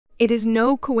It is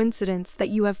no coincidence that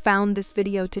you have found this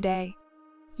video today.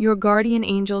 Your guardian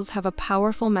angels have a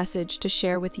powerful message to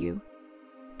share with you.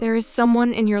 There is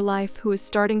someone in your life who is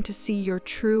starting to see your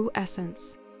true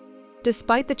essence.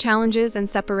 Despite the challenges and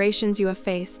separations you have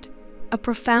faced, a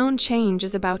profound change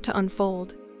is about to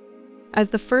unfold. As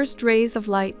the first rays of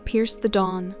light pierce the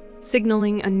dawn,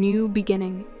 signaling a new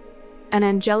beginning, an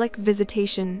angelic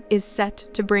visitation is set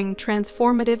to bring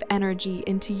transformative energy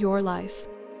into your life.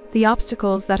 The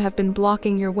obstacles that have been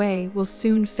blocking your way will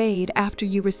soon fade after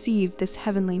you receive this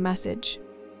heavenly message.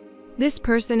 This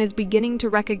person is beginning to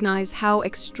recognize how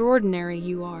extraordinary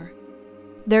you are.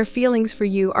 Their feelings for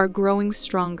you are growing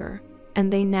stronger,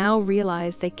 and they now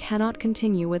realize they cannot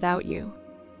continue without you.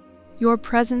 Your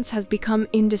presence has become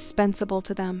indispensable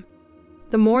to them.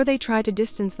 The more they try to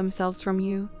distance themselves from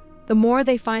you, the more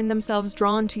they find themselves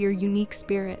drawn to your unique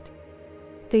spirit.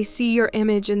 They see your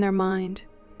image in their mind,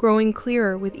 growing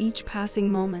clearer with each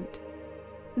passing moment.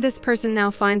 This person now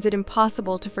finds it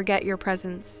impossible to forget your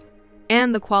presence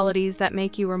and the qualities that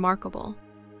make you remarkable.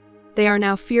 They are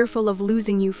now fearful of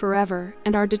losing you forever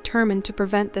and are determined to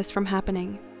prevent this from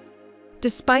happening.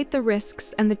 Despite the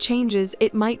risks and the changes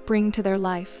it might bring to their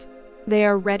life, they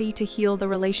are ready to heal the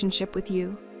relationship with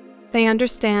you. They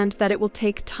understand that it will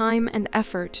take time and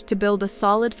effort to build a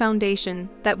solid foundation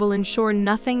that will ensure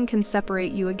nothing can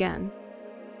separate you again.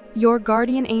 Your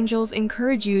guardian angels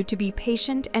encourage you to be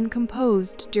patient and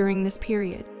composed during this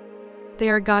period. They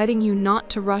are guiding you not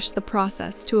to rush the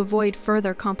process to avoid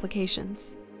further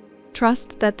complications.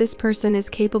 Trust that this person is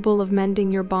capable of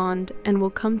mending your bond and will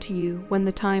come to you when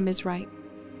the time is right.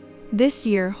 This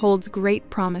year holds great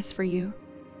promise for you.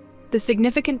 The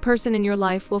significant person in your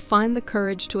life will find the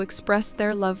courage to express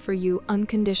their love for you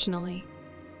unconditionally.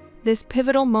 This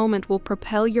pivotal moment will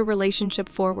propel your relationship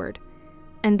forward,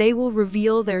 and they will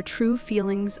reveal their true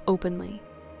feelings openly.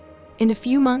 In a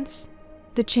few months,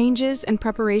 the changes and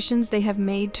preparations they have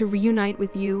made to reunite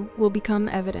with you will become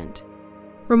evident.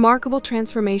 Remarkable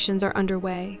transformations are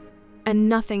underway, and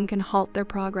nothing can halt their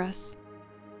progress.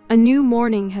 A new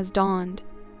morning has dawned,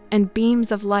 and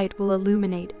beams of light will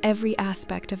illuminate every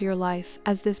aspect of your life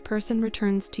as this person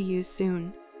returns to you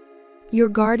soon. Your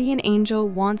guardian angel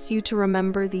wants you to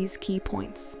remember these key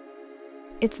points.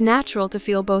 It's natural to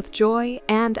feel both joy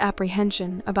and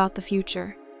apprehension about the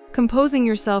future. Composing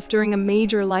yourself during a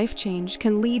major life change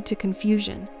can lead to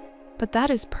confusion, but that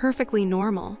is perfectly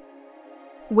normal.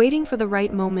 Waiting for the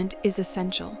right moment is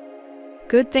essential.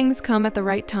 Good things come at the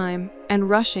right time, and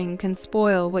rushing can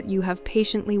spoil what you have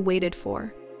patiently waited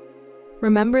for.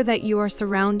 Remember that you are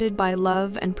surrounded by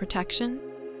love and protection.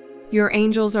 Your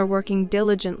angels are working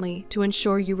diligently to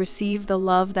ensure you receive the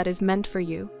love that is meant for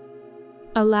you.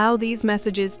 Allow these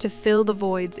messages to fill the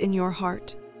voids in your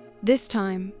heart. This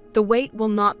time, the wait will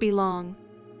not be long.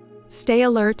 Stay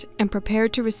alert and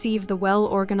prepared to receive the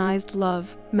well-organized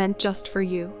love meant just for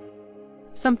you.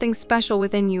 Something special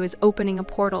within you is opening a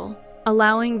portal,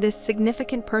 allowing this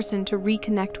significant person to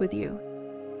reconnect with you.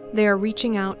 They are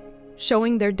reaching out,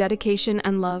 showing their dedication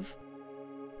and love.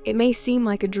 It may seem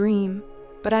like a dream,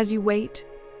 but as you wait,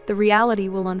 the reality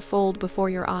will unfold before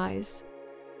your eyes.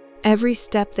 Every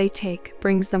step they take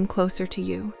brings them closer to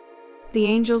you. The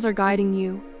angels are guiding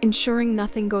you, ensuring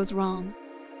nothing goes wrong.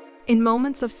 In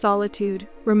moments of solitude,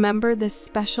 remember this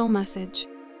special message.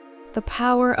 The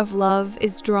power of love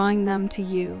is drawing them to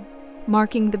you,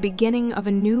 marking the beginning of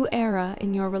a new era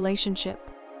in your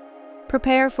relationship.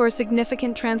 Prepare for a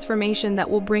significant transformation that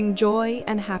will bring joy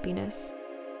and happiness.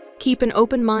 Keep an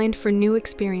open mind for new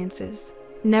experiences,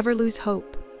 never lose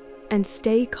hope, and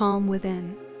stay calm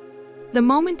within. The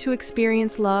moment to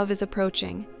experience love is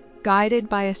approaching, guided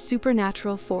by a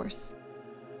supernatural force.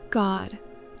 God,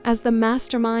 as the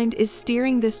mastermind, is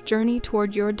steering this journey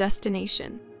toward your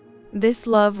destination. This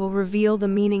love will reveal the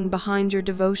meaning behind your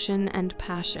devotion and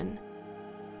passion.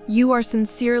 You are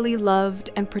sincerely loved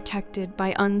and protected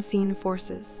by unseen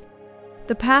forces.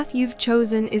 The path you've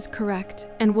chosen is correct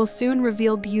and will soon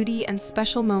reveal beauty and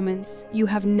special moments you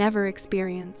have never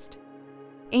experienced.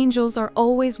 Angels are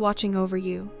always watching over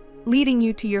you, leading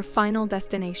you to your final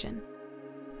destination.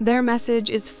 Their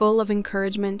message is full of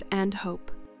encouragement and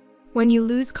hope. When you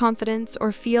lose confidence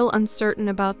or feel uncertain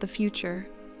about the future,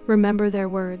 remember their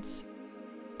words.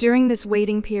 During this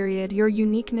waiting period, your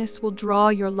uniqueness will draw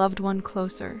your loved one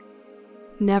closer.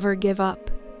 Never give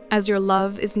up, as your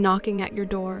love is knocking at your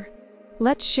door.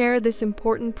 Let's share this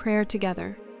important prayer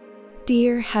together.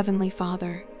 Dear Heavenly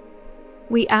Father,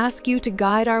 we ask you to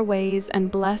guide our ways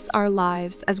and bless our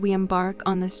lives as we embark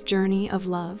on this journey of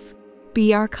love.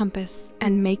 Be our compass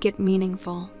and make it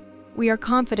meaningful. We are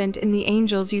confident in the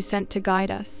angels you sent to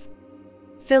guide us.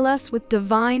 Fill us with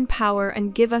divine power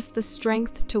and give us the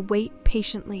strength to wait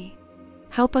patiently.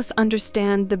 Help us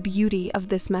understand the beauty of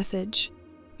this message.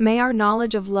 May our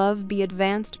knowledge of love be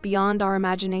advanced beyond our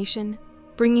imagination,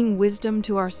 bringing wisdom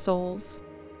to our souls.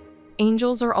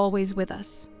 Angels are always with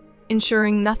us,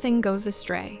 ensuring nothing goes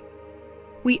astray.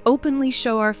 We openly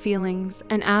show our feelings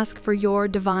and ask for your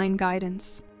divine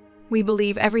guidance. We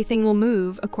believe everything will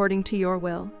move according to your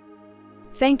will.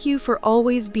 Thank you for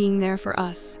always being there for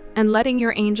us and letting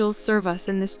your angels serve us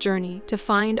in this journey to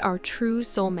find our true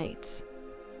soulmates.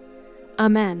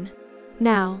 Amen.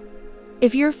 Now,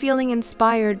 if you're feeling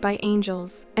inspired by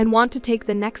angels and want to take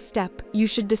the next step, you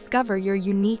should discover your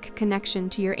unique connection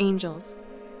to your angels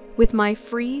with my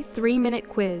free 3-minute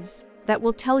quiz that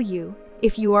will tell you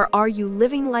if you are you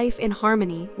living life in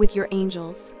harmony with your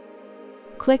angels.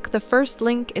 Click the first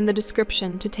link in the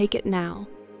description to take it now.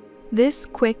 This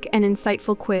quick and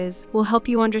insightful quiz will help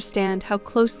you understand how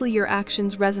closely your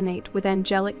actions resonate with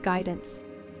angelic guidance.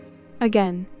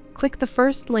 Again, click the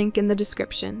first link in the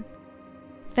description.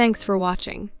 Thanks for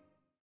watching.